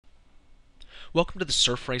Welcome to the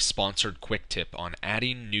Surfray sponsored quick tip on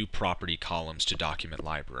adding new property columns to document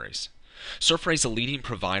libraries. Surfray is a leading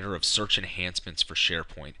provider of search enhancements for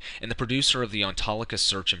SharePoint and the producer of the Ontoloca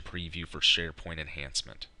Search and Preview for SharePoint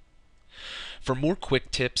enhancement. For more quick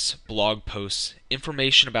tips, blog posts,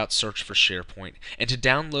 information about search for SharePoint, and to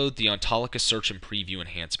download the Ontoloca Search and Preview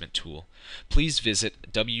enhancement tool, please visit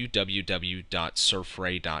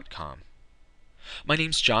www.surfray.com. My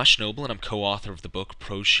name's Josh Noble, and I'm co-author of the book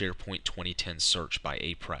Pro SharePoint 2010 Search by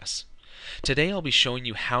A-Press. Today I'll be showing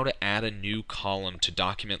you how to add a new column to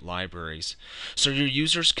document libraries so your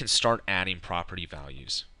users can start adding property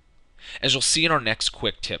values. As you'll see in our next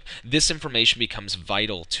quick tip, this information becomes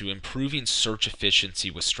vital to improving search efficiency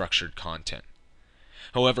with structured content.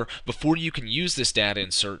 However, before you can use this data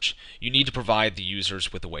in search, you need to provide the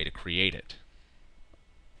users with a way to create it.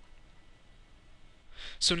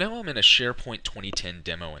 So now I'm in a SharePoint 2010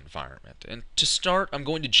 demo environment, and to start I'm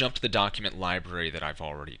going to jump to the document library that I've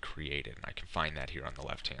already created, and I can find that here on the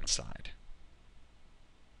left hand side.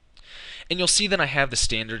 And you'll see that I have the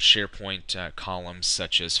standard SharePoint columns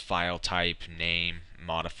such as file type, name,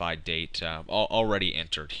 modified date already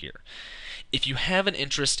entered here. If you have an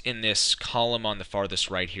interest in this column on the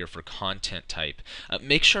farthest right here for content type,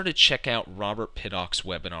 make sure to check out Robert Piddock's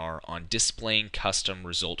webinar on displaying custom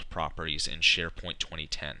result properties in SharePoint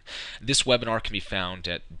 2010. This webinar can be found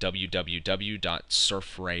at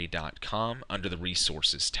www.surfray.com under the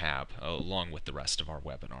Resources tab, along with the rest of our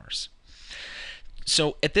webinars.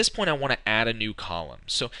 So at this point I want to add a new column.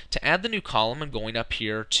 So to add the new column, I'm going up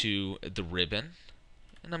here to the ribbon,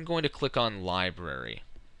 and I'm going to click on Library.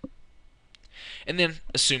 And then,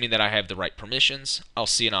 assuming that I have the right permissions, I'll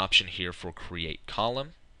see an option here for Create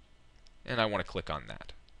Column, and I want to click on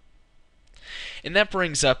that. And that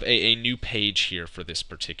brings up a new page here for this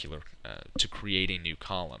particular, to create a new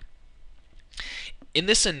column. In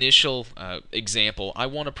this initial example, I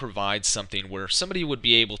want to provide something where somebody would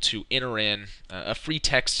be able to enter in a free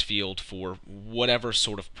text field for whatever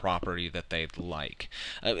sort of property that they'd like.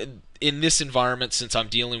 In this environment, since I'm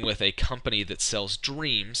dealing with a company that sells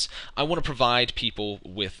dreams, I want to provide people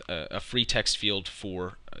with a free text field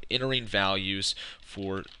for entering values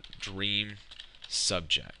for dream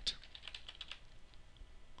subject.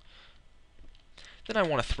 Then I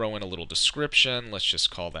want to throw in a little description. Let's just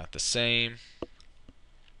call that the same.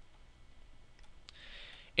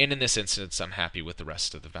 And in this instance, I'm happy with the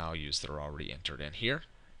rest of the values that are already entered in here.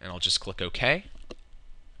 And I'll just click OK.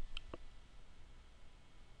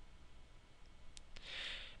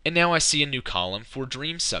 And now I see a new column for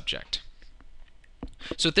dream subject.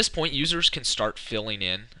 So at this point, users can start filling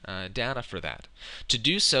in data for that. To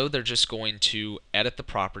do so, they're just going to edit the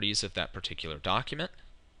properties of that particular document.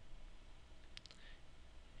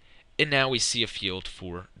 And now we see a field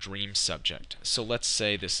for dream subject. So let's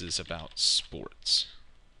say this is about sports.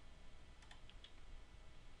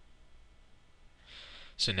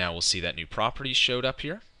 So now we'll see that new property showed up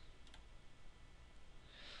here.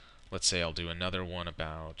 Let's say I'll do another one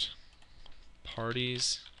about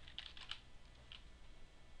parties.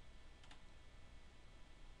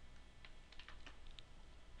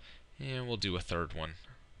 And we'll do a third one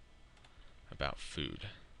about food.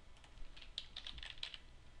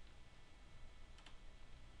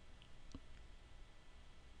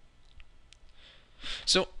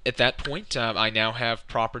 So at that point, I now have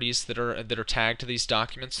properties that are tagged to these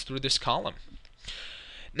documents through this column.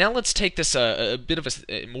 Now let's take this a bit of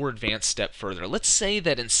a more advanced step further. Let's say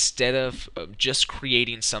that instead of just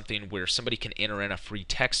creating something where somebody can enter in a free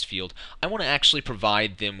text field, I want to actually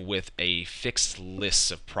provide them with a fixed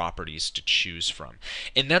list of properties to choose from.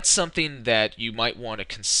 And that's something that you might want to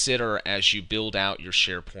consider as you build out your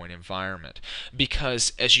SharePoint environment,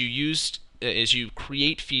 because as you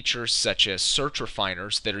create features such as search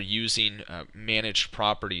refiners that are using managed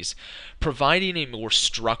properties, providing a more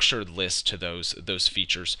structured list to those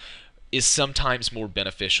features is sometimes more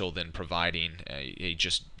beneficial than providing a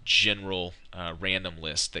just general random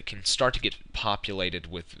list that can start to get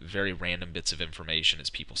populated with very random bits of information as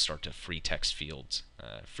people start to free text fields,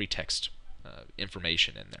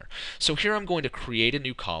 information in there. So here I'm going to create a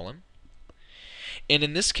new column, and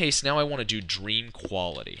in this case now I want to do dream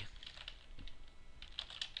quality.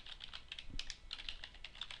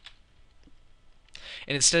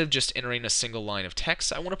 And instead of just entering a single line of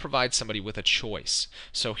text, I want to provide somebody with a choice.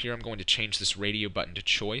 So here I'm going to change this radio button to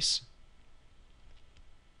choice.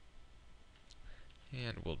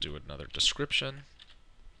 And we'll do another description.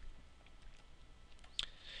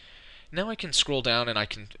 Now I can scroll down and I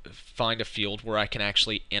can find a field where I can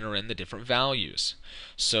actually enter in the different values.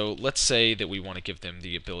 So let's say that we want to give them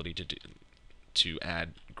the ability to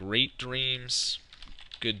add great dreams,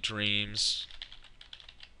 good dreams,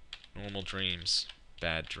 normal dreams,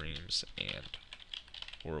 bad dreams, and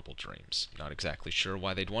horrible dreams. Not exactly sure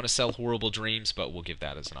why they'd want to sell horrible dreams, but we'll give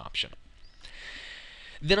that as an option.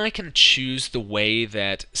 Then I can choose the way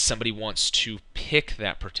that somebody wants to pick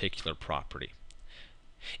that particular property.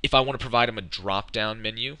 If I want to provide them a drop-down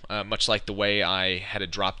menu, much like the way I had a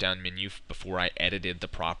drop-down menu before I edited the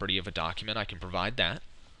property of a document, I can provide that.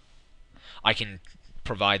 I can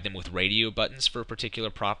provide them with radio buttons for a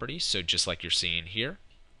particular property, so just like you're seeing here.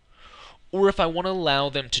 Or if I want to allow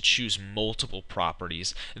them to choose multiple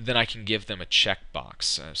properties, then I can give them a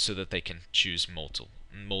checkbox so that they can choose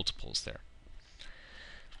multiples there.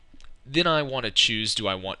 Then I want to choose, do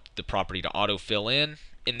I want the property to autofill in?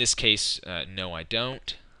 In this case, no, I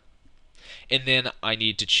don't. And then I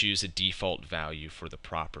need to choose a default value for the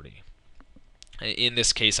property. In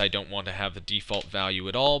this case, I don't want to have the default value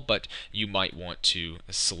at all, but you might want to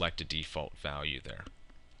select a default value there.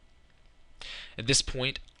 At this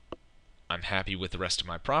point, I'm happy with the rest of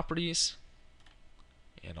my properties,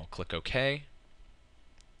 and I'll click OK.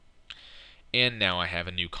 And now I have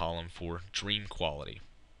a new column for dream quality.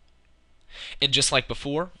 And just like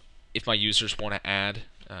before, if my users want to add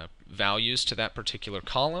values to that particular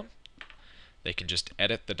column, they can just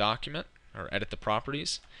edit the document or edit the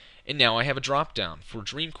properties. And now I have a drop-down for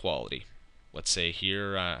dream quality. Let's say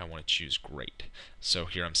here I want to choose great. So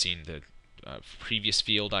here I'm seeing the previous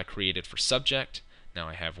field I created for subject. Now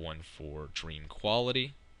I have one for dream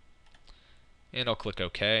quality. And I'll click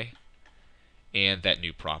OK. And that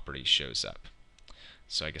new property shows up.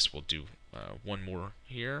 So I guess we'll do one more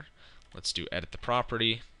here. Let's do edit the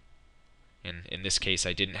property. And in this case,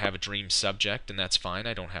 I didn't have a dream subject, and that's fine.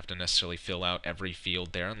 I don't have to necessarily fill out every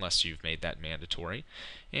field there unless you've made that mandatory.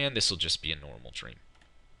 And this will just be a normal dream.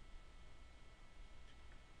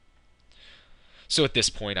 So at this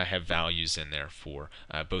point, I have values in there for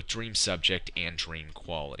both dream subject and dream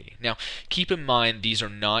quality. Now, keep in mind these are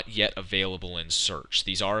not yet available in search.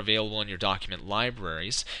 These are available in your document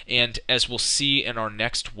libraries, and as we'll see in our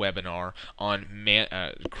next webinar on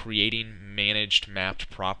creating managed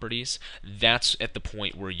mapped properties, that's at the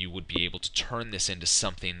point where you would be able to turn this into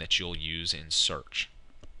something that you'll use in search.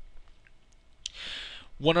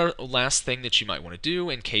 One last thing that you might want to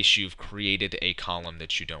do in case you've created a column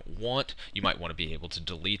that you don't want, you might want to be able to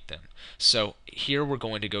delete them. So here we're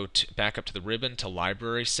going to go back up to the ribbon to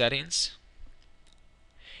Library Settings,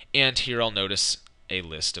 and here I'll notice a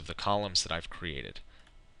list of the columns that I've created.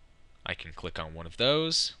 I can click on one of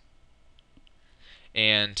those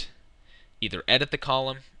and either edit the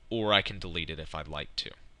column or I can delete it if I'd like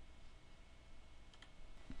to.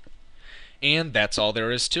 And that's all there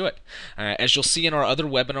is to it. As you'll see in our other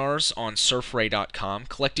webinars on surfray.com,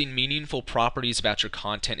 collecting meaningful properties about your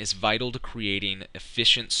content is vital to creating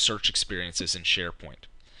efficient search experiences in SharePoint.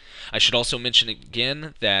 I should also mention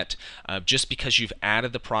again that just because you've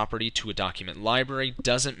added the property to a document library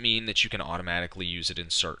doesn't mean that you can automatically use it in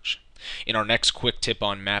search. In our next quick tip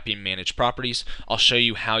on mapping managed properties, I'll show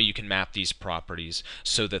you how you can map these properties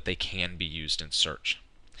so that they can be used in search.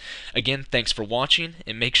 Again, thanks for watching,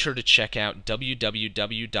 and make sure to check out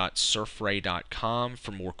www.surfray.com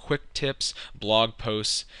for more quick tips, blog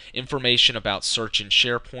posts, information about search in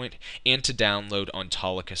SharePoint, and to download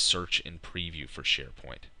Ontolica Search in Preview for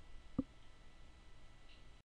SharePoint.